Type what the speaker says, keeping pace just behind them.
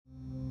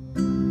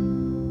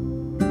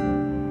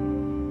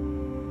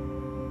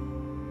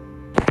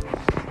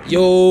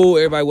Yo,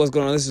 everybody, what's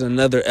going on? This is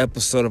another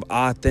episode of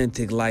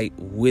Authentic Light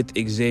with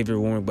Xavier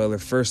Warren Butler.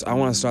 First, I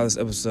want to start this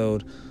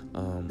episode a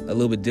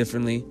little bit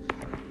differently.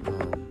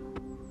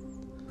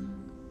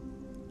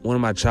 One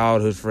of my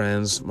childhood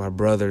friends, my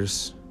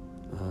brothers,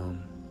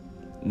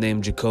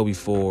 named Jacoby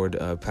Ford,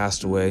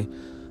 passed away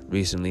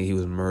recently. He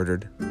was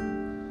murdered.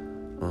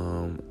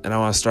 And I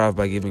want to start off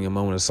by giving a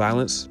moment of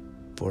silence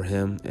for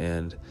him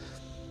and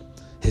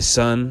his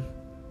son,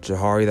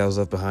 Jahari, that was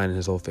left behind, and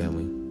his whole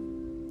family.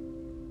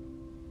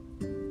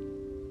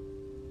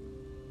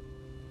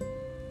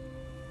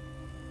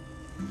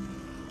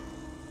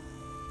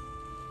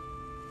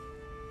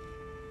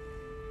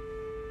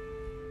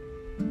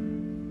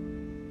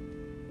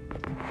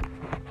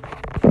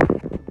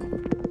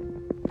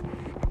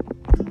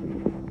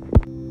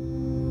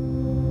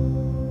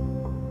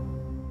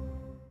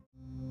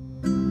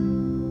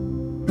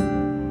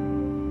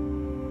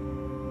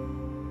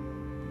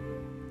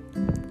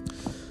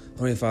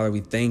 Heavenly Father, we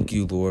thank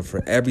you, Lord,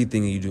 for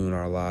everything that you do in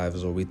our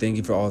lives, Lord. We thank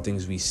you for all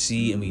things we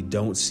see and we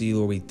don't see,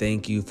 Lord. We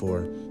thank you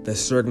for the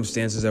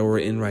circumstances that we're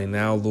in right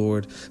now,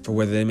 Lord, for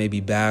whether they may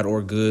be bad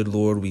or good,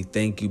 Lord. We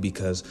thank you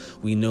because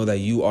we know that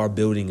you are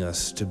building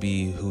us to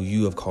be who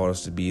you have called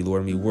us to be,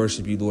 Lord. And we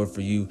worship you, Lord, for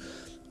you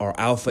are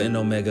Alpha and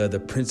Omega, the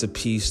Prince of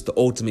Peace, the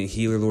ultimate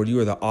healer, Lord. You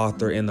are the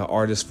author and the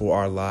artist for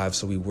our lives,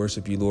 so we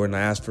worship you, Lord. And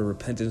I ask for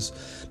repentance,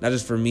 not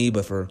just for me,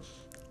 but for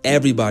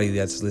everybody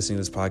that's listening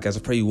to this podcast. I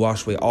pray you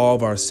wash away all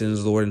of our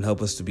sins, Lord, and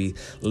help us to be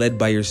led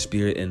by your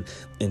Spirit and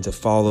to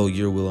follow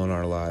your will in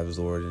our lives,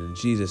 Lord. And in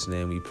Jesus'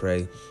 name we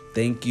pray.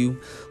 Thank you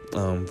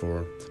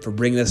for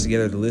bringing us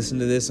together to listen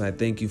to this. And I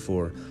thank you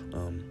for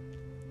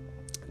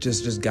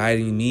just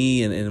guiding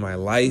me and in my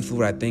life,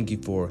 Lord. I thank you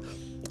for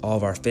all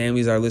of our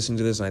families that are listening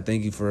to this. And I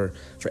thank you for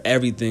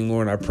everything,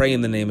 Lord. And I pray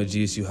in the name of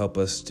Jesus, you help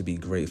us to be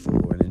grateful,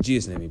 Lord. And in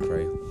Jesus' name we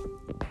pray.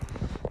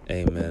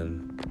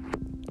 Amen.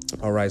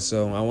 All right,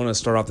 so I want to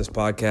start off this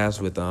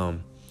podcast with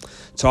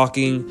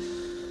talking.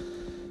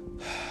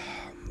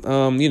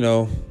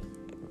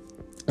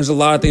 There's a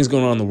lot of things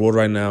going on in the world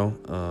right now,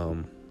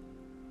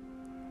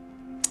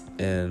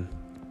 and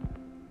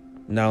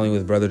not only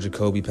with Brother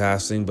Jacoby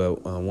passing,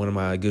 but one of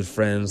my good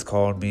friends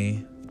called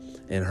me,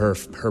 and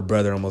her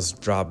brother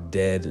almost dropped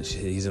dead.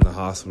 He's in the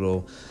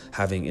hospital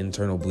having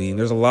internal bleeding.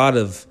 There's a lot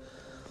of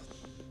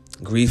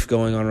grief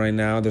going on right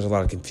now. There's a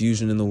lot of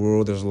confusion in the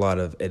world. There's a lot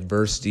of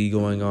adversity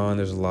going on.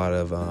 There's a lot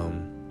of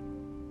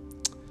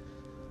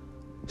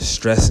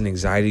stress and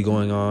anxiety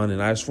going on.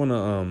 And I just want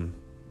to,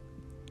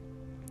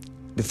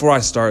 before I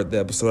start the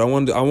episode, I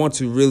want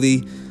to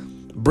really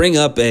bring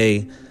up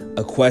a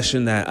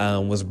question that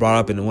was brought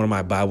up in one of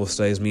my Bible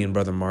studies me and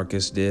Brother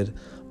Marcus did.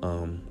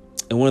 And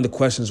one of the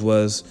questions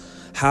was,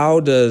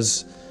 how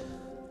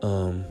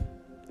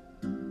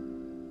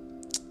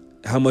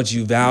much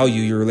you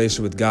value your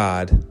relationship with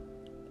God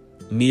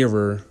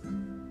mirror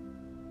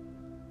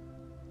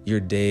your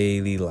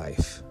daily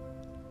life?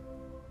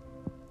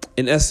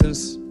 In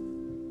essence,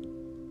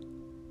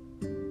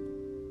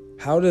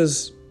 how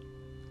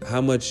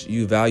much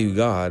you value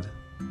God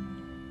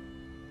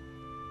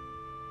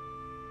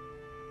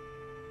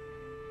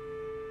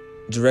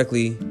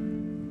directly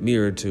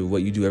mirrored to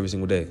what you do every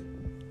single day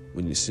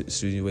as soon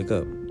as you wake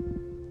up.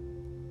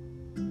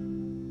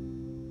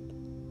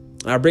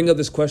 I bring up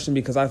this question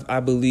because I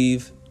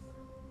believe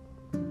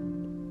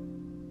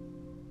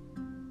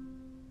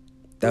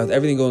that with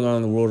everything going on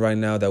in the world right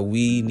now, that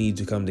we need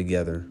to come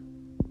together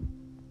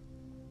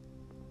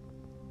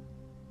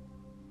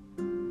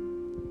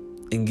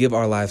and give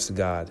our lives to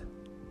God.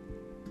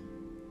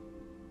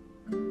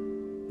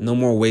 No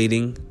more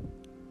waiting.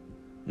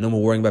 No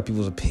more worrying about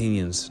people's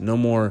opinions. No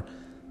more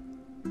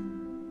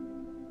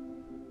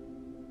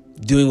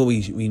doing what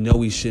we know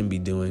we shouldn't be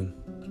doing.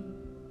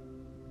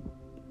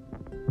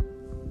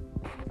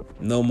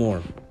 No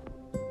more.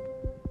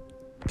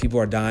 People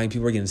are dying.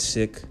 People are getting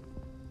sick.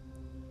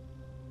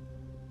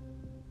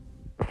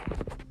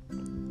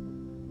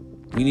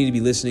 We need to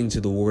be listening to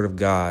the Word of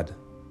God,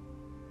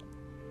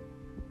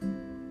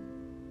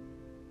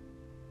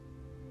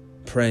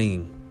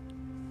 praying,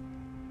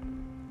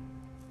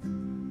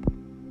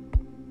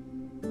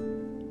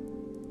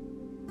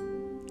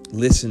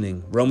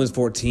 listening. Romans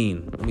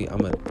 14.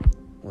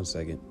 One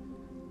second.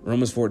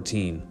 Romans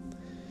 14.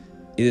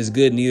 It is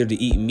good neither to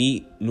eat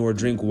meat, nor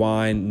drink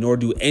wine, nor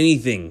do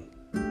anything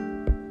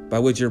by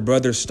which your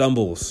brother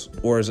stumbles,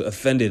 or is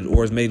offended,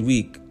 or is made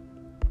weak.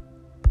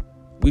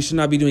 We should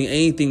not be doing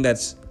anything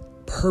that's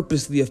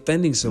purposely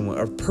offending someone,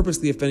 or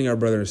purposely offending our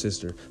brother or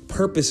sister,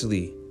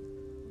 purposely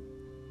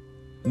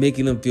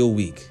making them feel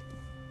weak.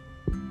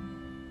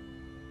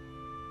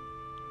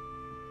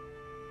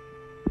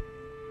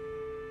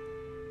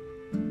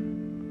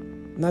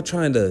 I'm not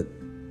trying to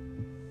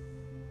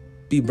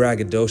be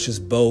braggadocious,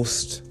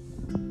 boast,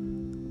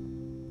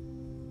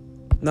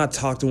 not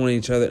talk to one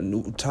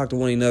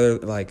another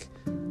like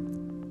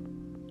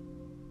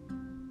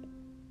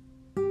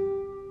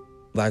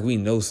we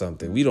know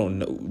something. We don't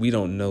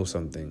know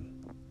something.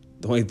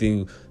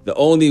 The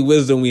only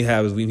wisdom we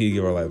have is we need to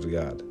give our lives to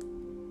God.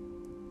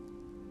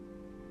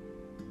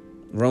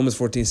 Romans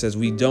 14 says,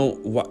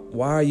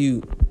 why are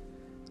you,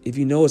 if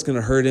you know it's going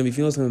to hurt him, if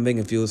you know it's going to make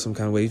him feel some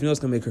kind of way, if you know it's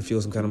going to make her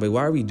feel some kind of way,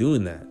 why are we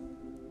doing that?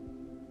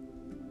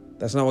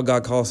 That's not what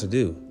God calls us to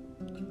do.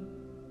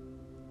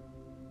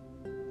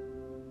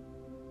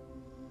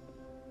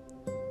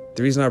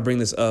 The reason I bring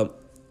this up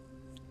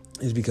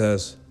is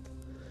because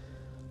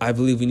I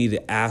believe we need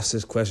to ask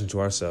this question to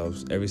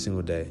ourselves every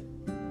single day.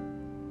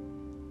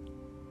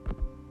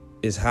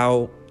 Is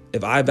how,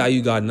 if I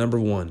value God number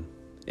one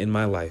in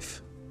my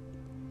life,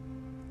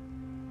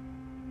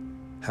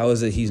 how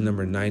is it he's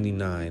number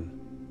 99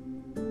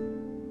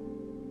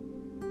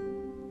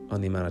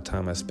 on the amount of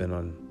time I spend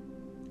on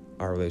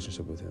our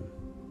relationship with him?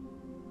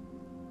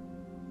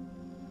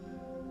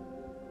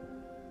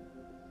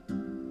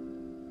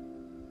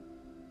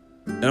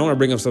 And I want to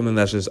bring up something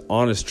that's just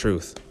honest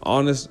truth.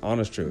 Honest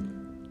truth.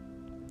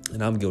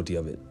 And I'm guilty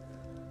of it.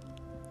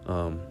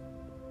 I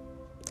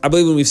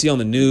believe when we see on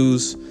the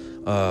news,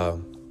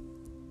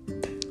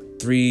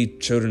 3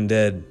 children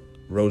dead,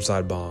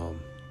 roadside bomb,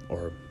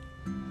 or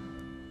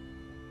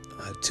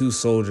 2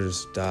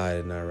 soldiers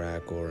died in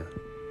Iraq, or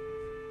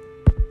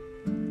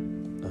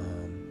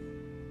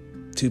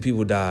 2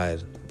 people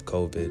died of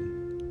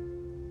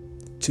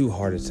COVID, 2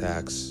 heart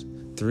attacks,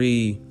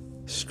 3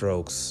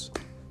 strokes.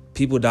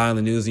 People die on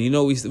the news,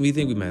 and we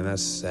think, man,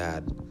 that's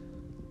sad.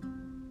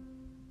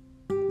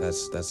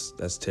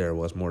 That's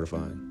terrible. That's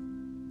mortifying.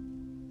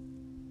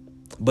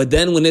 But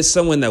then when it's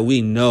someone that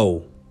we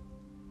know,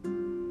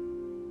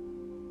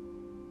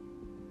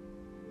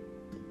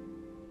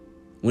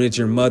 when it's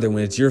your mother,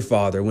 when it's your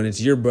father, when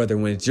it's your brother,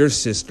 when it's your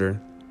sister,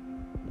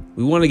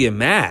 we want to get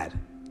mad,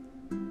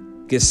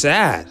 get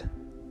sad.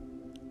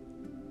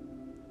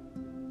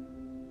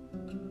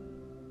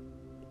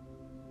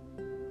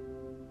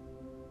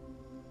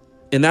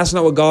 And that's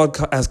not what God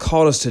has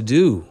called us to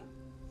do.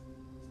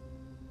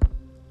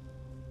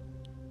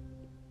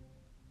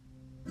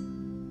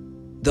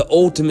 The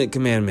ultimate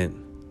commandment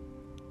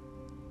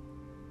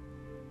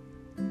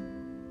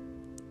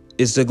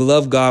is to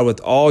love God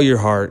with all your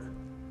heart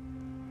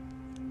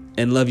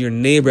and love your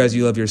neighbor as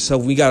you love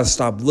yourself. We got to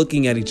stop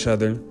looking at each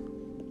other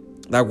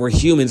like we're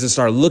humans and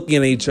start looking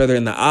at each other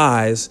in the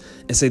eyes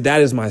and say,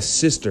 that is my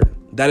sister.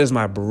 That is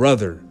my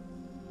brother.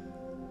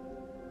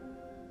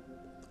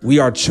 We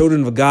are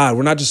children of God.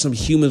 We're not just some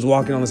humans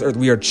walking on this earth.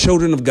 We are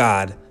children of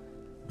God.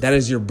 That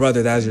is your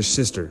brother. That is your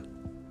sister.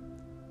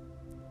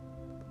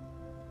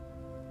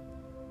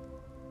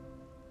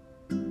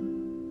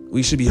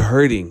 We should be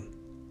hurting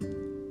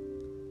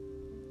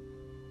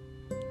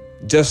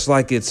just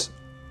like it's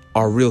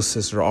our real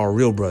sister, our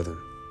real brother,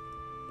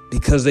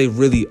 because they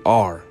really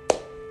are.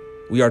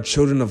 We are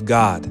children of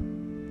God.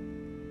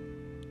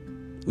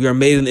 We are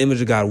made in the image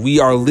of God. We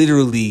are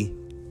literally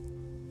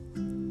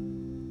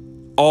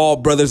all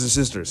brothers and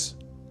sisters,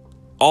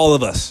 all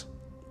of us.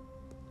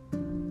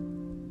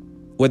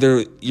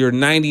 Whether you're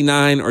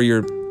 99 or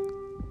you're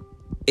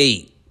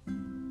 8.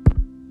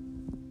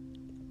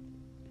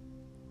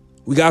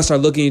 We got to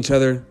start looking at each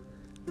other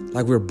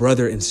like we're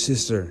brother and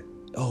sister.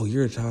 Oh,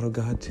 you're a child of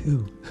God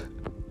too.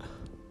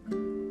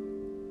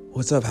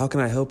 What's up? How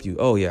can I help you?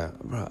 Oh, yeah.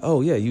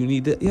 Oh, yeah. You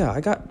need that. Yeah,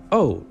 I got.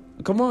 Oh,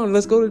 come on.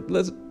 Let's go.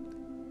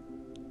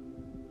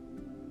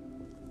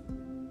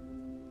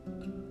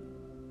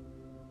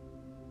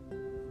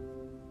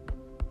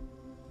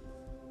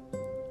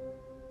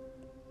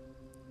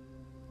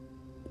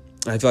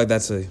 I feel like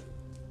that's a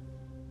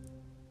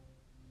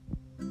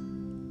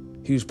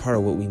huge part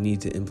of what we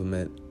need to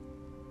implement,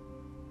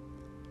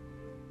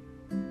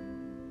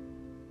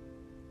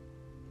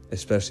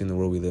 especially in the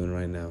world we live in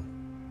right now.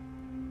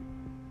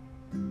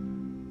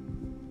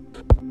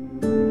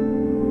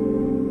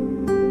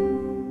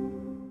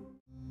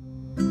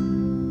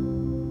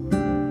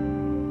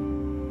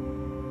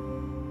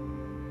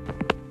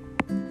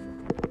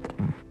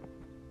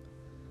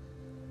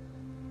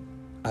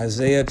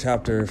 Isaiah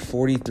chapter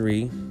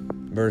 43,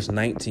 verse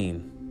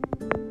 19,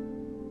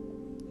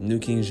 New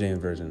King James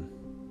Version.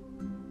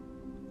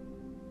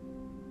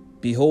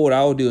 Behold,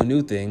 I will do a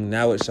new thing,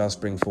 now it shall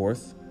spring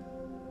forth.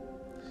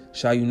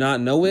 Shall you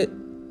not know it?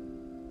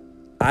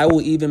 I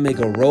will even make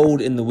a road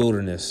in the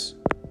wilderness,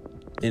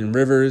 and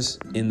rivers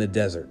in the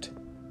desert.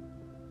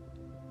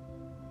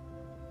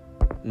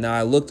 Now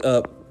I looked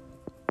up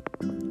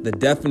the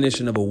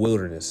definition of a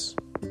wilderness.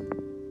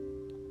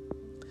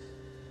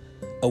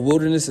 A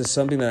wilderness is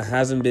something that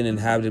hasn't been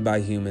inhabited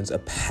by humans, a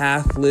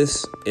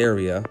pathless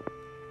area,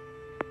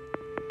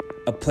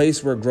 a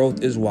place where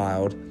growth is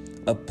wild,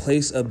 a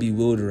place of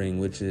bewildering,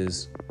 which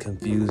is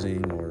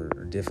confusing or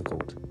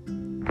difficult.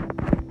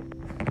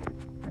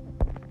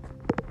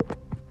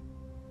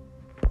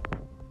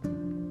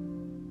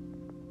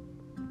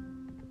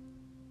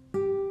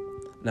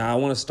 Now I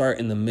want to start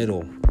in the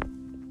middle.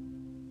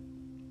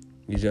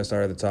 You just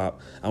start at the top.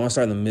 I want to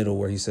start in the middle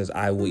where he says,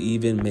 I will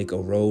even make a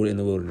road in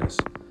the wilderness.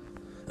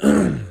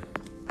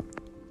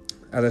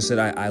 As I said,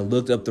 I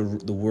looked up the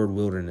word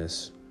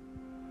wilderness.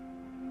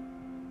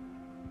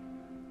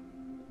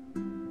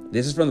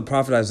 This is from the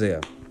prophet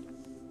Isaiah.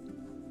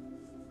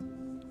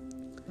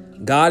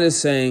 God is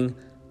saying,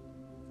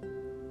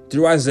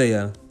 through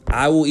Isaiah,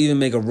 I will even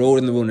make a road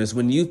in the wilderness.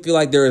 When you feel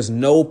like there is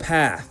no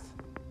path,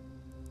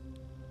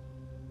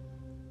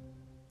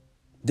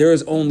 there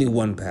is only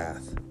one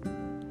path.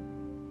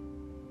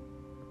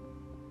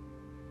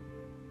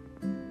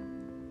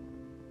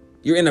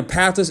 You're in a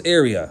pathless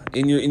area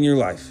in your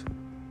life.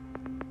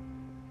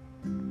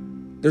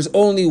 There's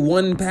only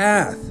one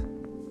path.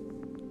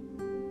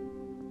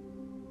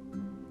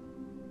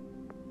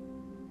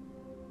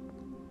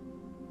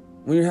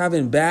 When you're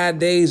having bad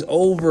days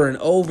over and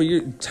over,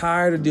 you're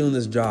tired of doing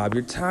this job.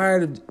 You're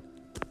tired of...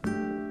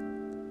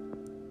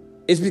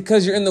 It's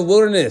because you're in the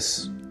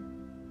wilderness.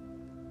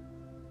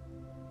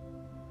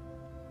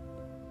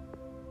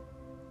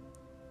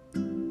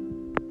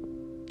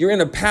 You're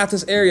in a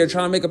pathless area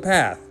trying to make a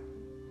path.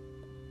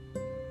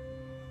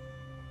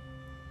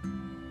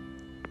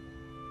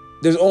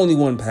 There's only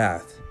one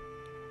path.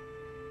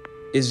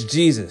 It's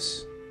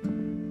Jesus.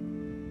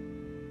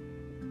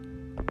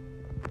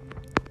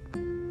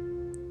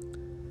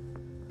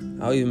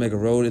 I'll even make a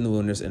road in the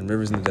wilderness and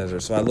rivers in the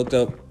desert. So I looked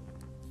up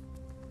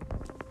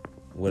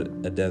what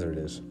a desert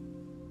is.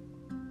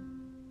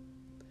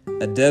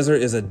 A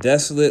desert is a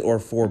desolate or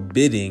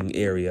forbidding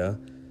area,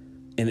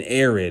 an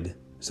arid,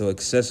 so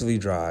excessively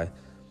dry,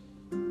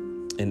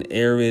 an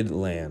arid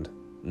land.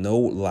 No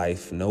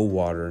life, no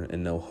water,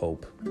 and no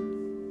hope.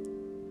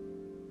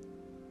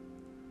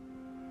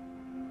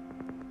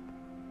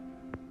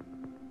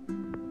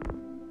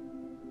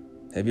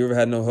 Have you ever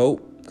had no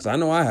hope? Because I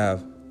know I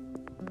have.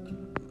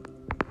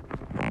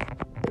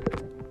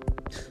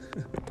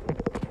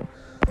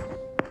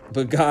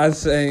 But God's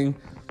saying,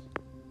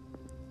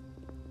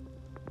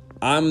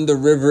 I'm the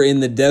river in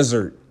the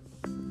desert.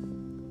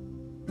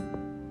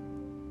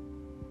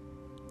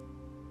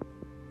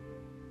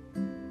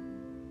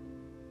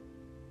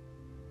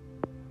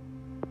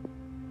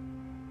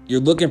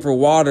 You're looking for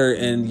water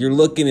and you're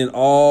looking in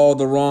all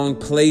the wrong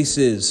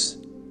places.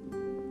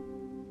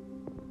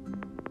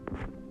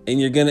 And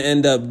you're going to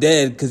end up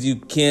dead because you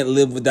can't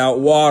live without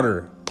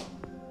water.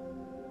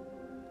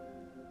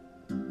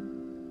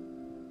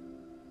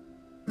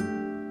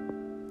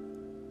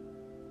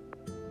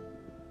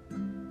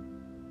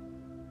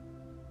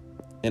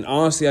 And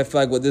honestly, I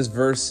feel like what this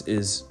verse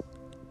is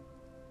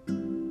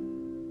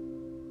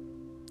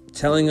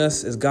telling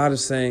us is God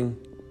is saying,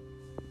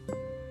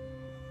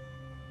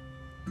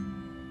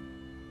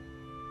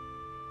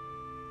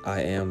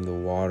 I am the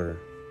water.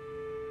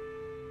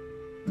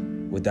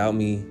 Without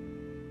me,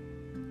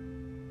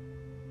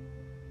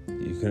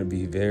 you're going to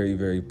be very,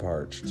 very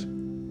parched.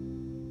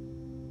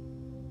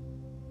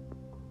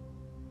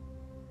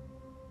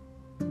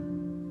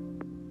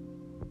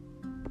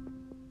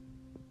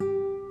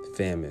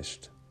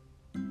 Famished.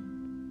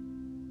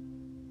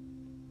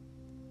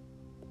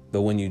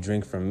 But when you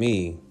drink from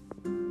me,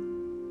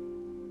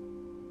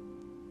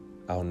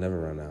 I'll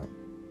never run out.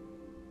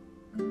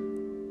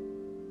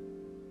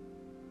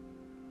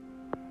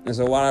 And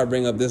so why I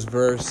bring up this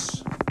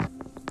verse,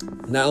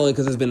 not only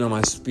because it's been on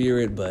my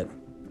spirit, but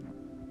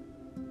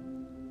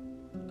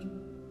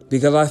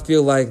because I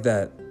feel like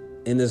that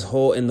in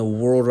the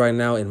world right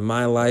now, in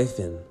my life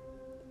and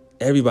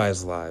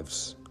everybody's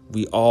lives,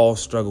 we all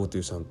struggle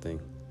through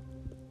something.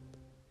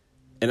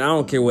 And I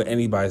don't care what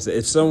anybody says.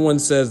 If someone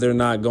says they're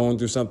not going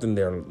through something,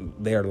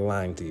 they're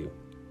lying to you.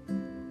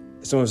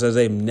 If someone says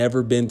they've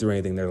never been through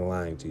anything, they're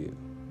lying to you.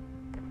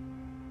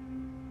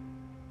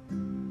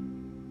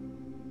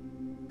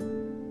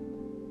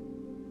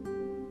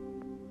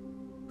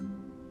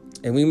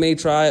 And we may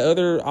try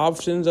other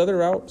options, other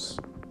routes.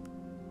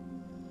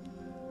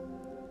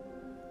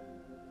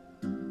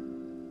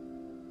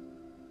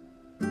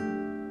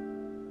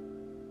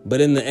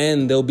 But in the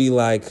end, they'll be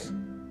like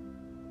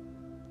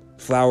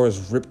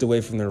flowers ripped away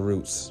from their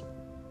roots.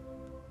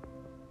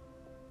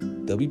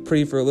 They'll be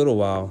pretty for a little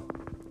while.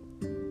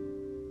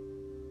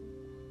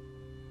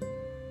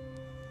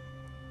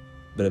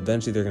 But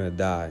eventually they're going to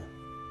die.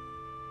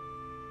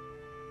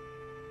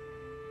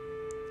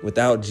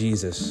 Without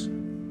Jesus,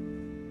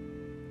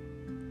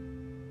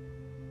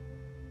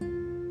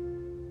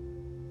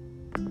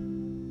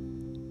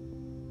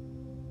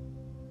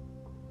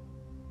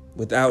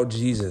 without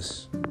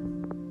Jesus,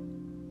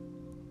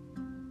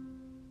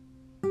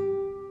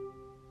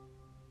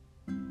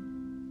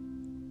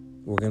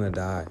 we're going to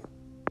die.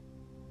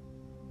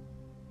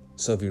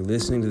 So if you're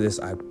listening to this,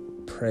 I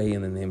pray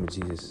in the name of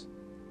Jesus,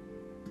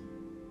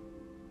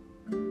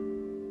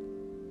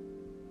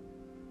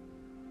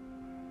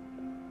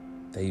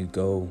 that you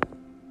go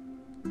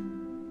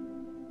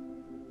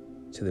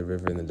to the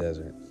river in the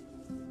desert.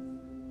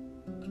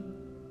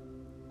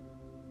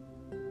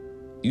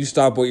 You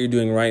stop what you're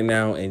doing right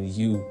now and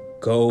you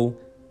go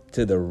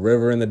to the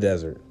river in the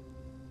desert.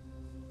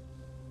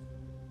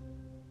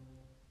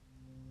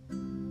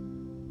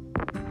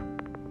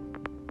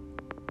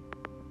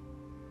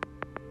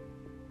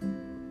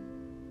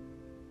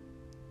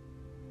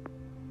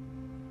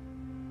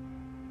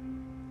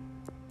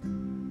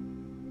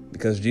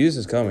 Because Jesus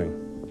is coming.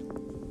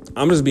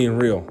 I'm just being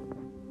real.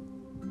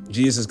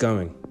 Jesus is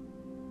coming.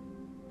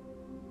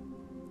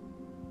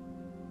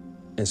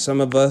 And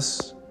some of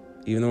us,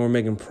 even though we're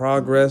making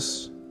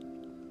progress,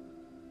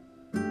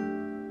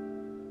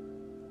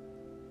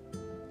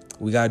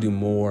 we got to do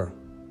more.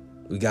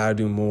 We got to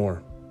do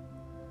more.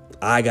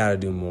 I got to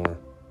do more.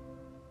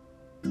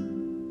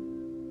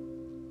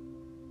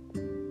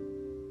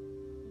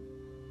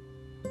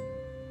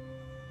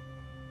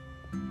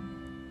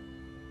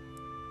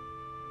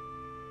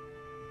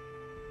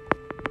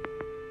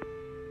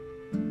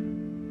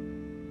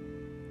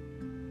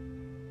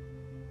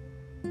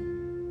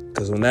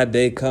 Because when that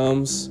day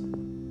comes,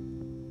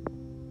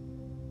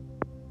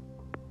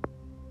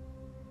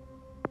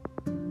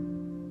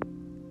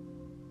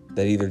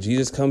 that either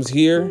Jesus comes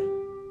here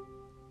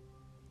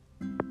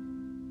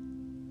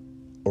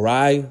or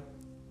I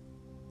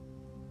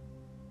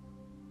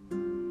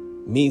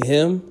meet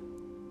him,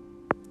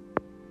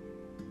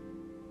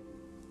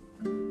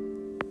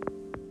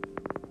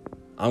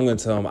 I'm going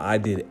to tell him I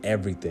did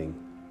everything,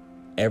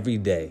 every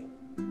day.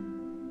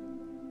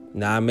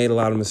 Now, I made a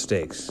lot of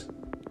mistakes,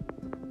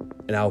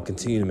 and I will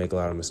continue to make a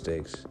lot of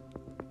mistakes.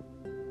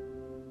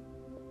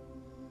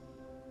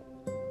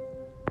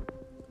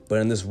 But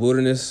in this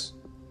wilderness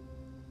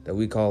that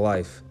we call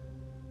life,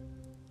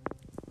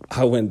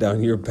 I went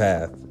down your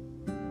path.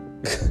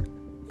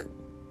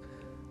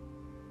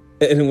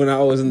 And when I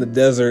was in the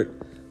desert,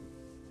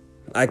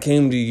 I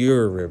came to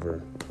your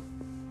river.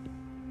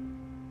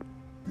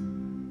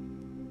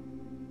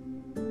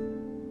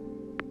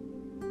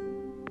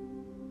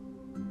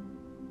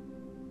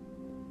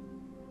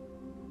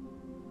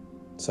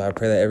 So I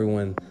pray that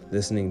everyone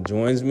listening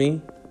joins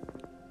me.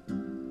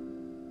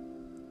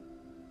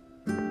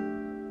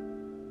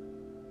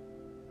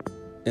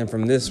 And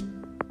from this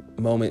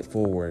moment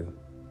forward,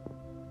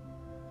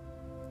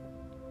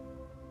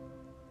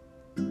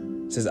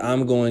 says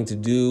I'm going to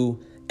do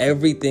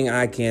everything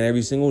I can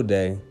every single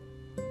day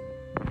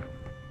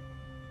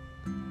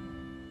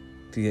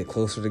to get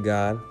closer to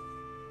God,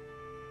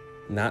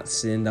 not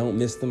sin, don't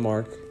miss the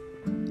mark.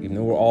 Even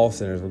though we're all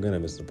sinners, we're going to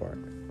miss the mark.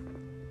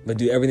 But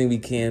do everything we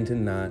can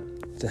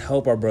to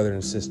help our brother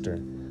and sister.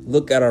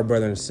 Look at our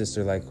brother and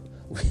sister like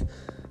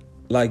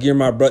you're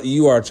my brother,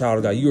 you are a child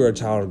of God, you are a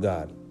child of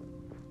God.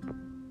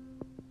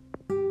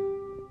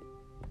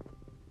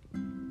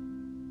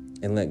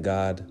 And let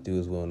God do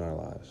his will in our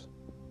lives.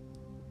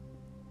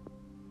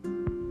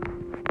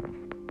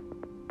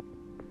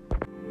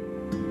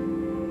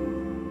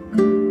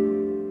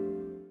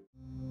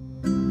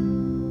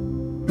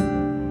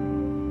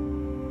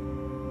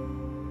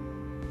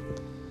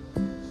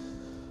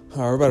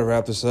 All right, we're about to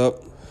wrap this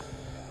up.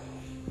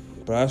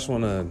 But I just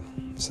want to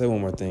say one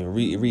more thing,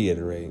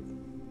 reiterate.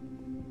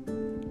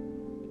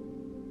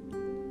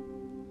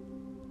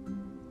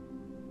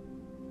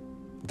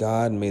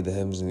 God made the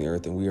heavens and the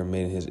earth, and we are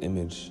made in his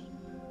image.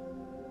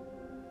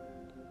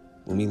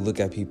 When we look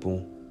at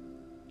people,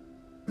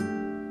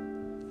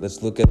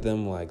 let's look at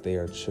them like they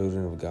are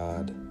children of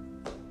God.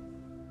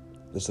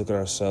 Let's look at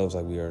ourselves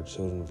like we are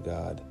children of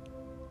God.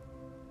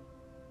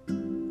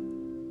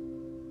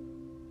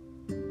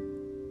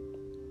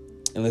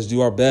 And let's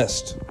do our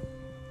best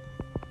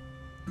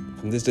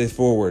from this day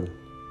forward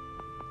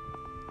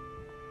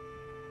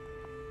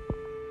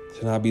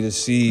to not be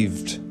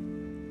deceived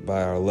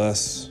by our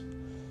lusts,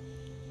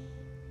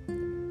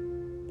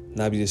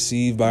 not be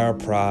deceived by our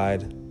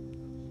pride,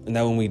 and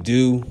that when we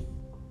do,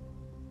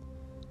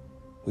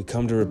 we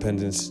come to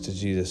repentance to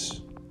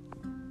Jesus.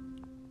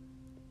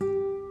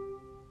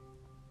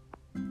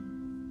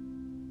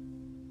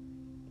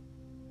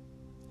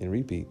 And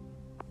repeat.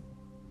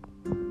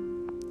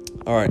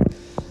 All right,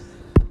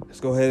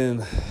 let's go ahead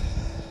and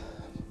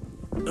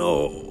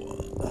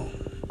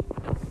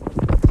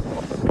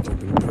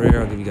jump into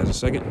prayer. I'll give you guys a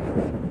second.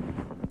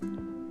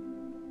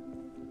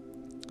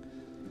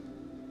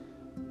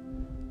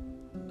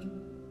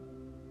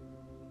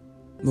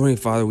 Lord and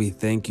Father, we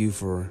thank you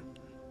for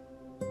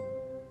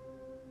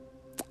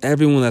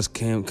everyone that's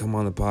come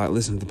on the pod,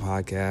 listen to the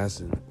podcast,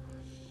 and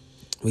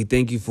we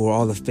thank you for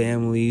all the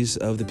families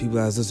of the people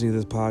that's listening to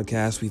this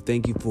podcast. We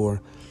thank you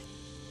for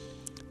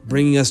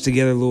bringing us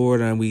together,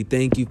 Lord, and we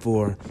thank you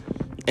for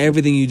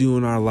everything you do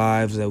in our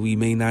lives that we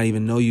may not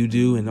even know you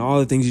do, and all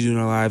the things you do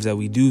in our lives that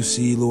we do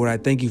see, Lord. I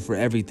thank you for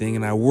everything,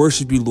 and I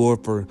worship you,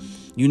 Lord, for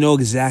you know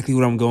exactly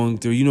what I'm going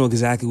through. You know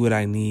exactly what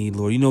I need,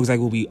 Lord. You know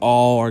exactly what we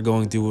all are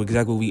going through,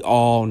 exactly what we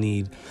all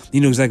need.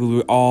 You know exactly what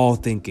we're all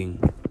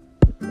thinking.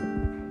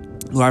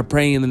 Lord, I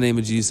pray in the name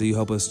of Jesus that you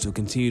help us to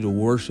continue to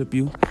worship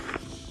you.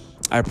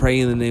 I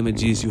pray in the name of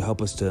Jesus you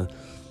help us to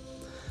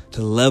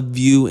love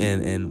you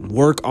and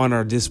work on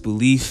our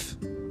disbelief.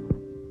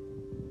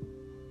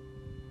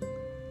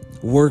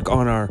 Work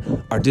on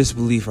our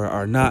disbelief,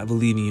 our not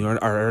believing you,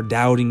 our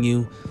doubting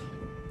you.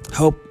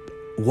 Help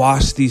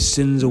wash these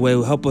sins away.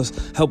 Help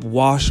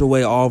wash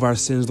away all of our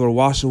sins, Lord.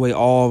 Wash away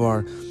all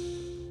of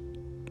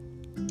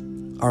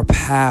our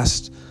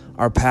past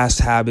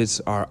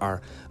habits,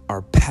 our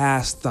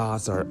past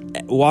thoughts,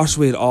 wash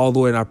away it all,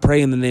 Lord. And I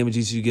pray in the name of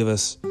Jesus you give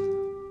us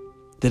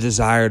the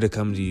desire to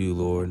come to you,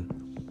 Lord.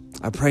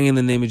 I pray in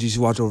the name of Jesus,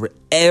 you watch over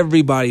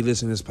everybody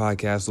listening to this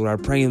podcast, Lord.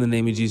 I pray in the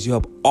name of Jesus, you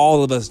help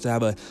all of us to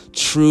have a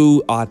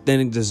true,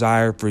 authentic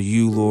desire for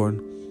you,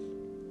 Lord.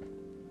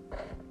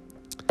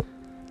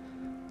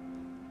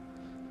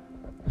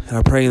 And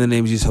I pray in the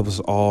name of Jesus, help us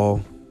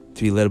all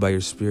to be led by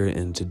your Spirit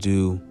and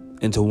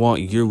to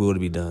want your will to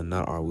be done,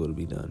 not our will to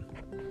be done.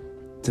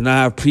 To not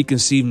have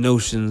preconceived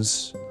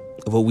notions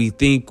of what we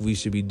think we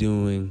should be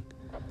doing,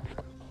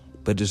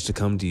 but just to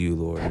come to you,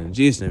 Lord. And in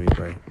Jesus' name we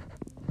pray.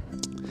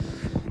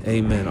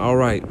 Amen. All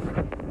right.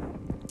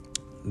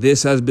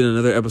 This has been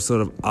another episode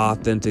of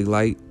Authentic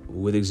Light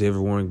with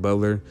Xavier Warring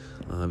Butler.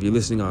 If you're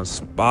listening on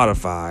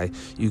Spotify,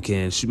 you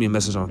can shoot me a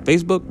message on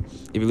Facebook.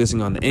 If you're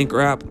listening on the Anchor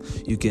app,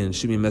 you can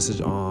shoot me a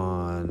message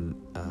on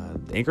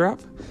the Anchor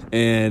app.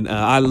 And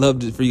I'd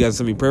love for you guys to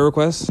send me prayer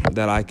requests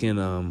that I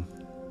can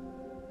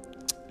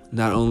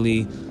not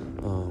only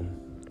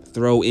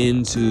throw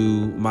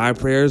into my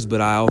prayers,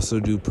 but I also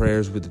do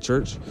prayers with the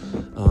church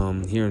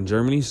here in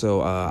Germany.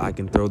 So I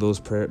can throw those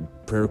prayer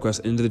requests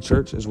into the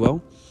church as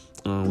well.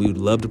 We would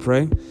love to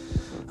pray.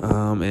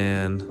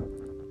 And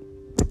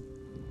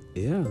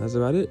yeah, that's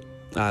about it.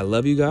 I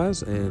love you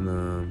guys,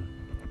 and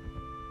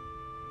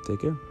take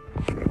care.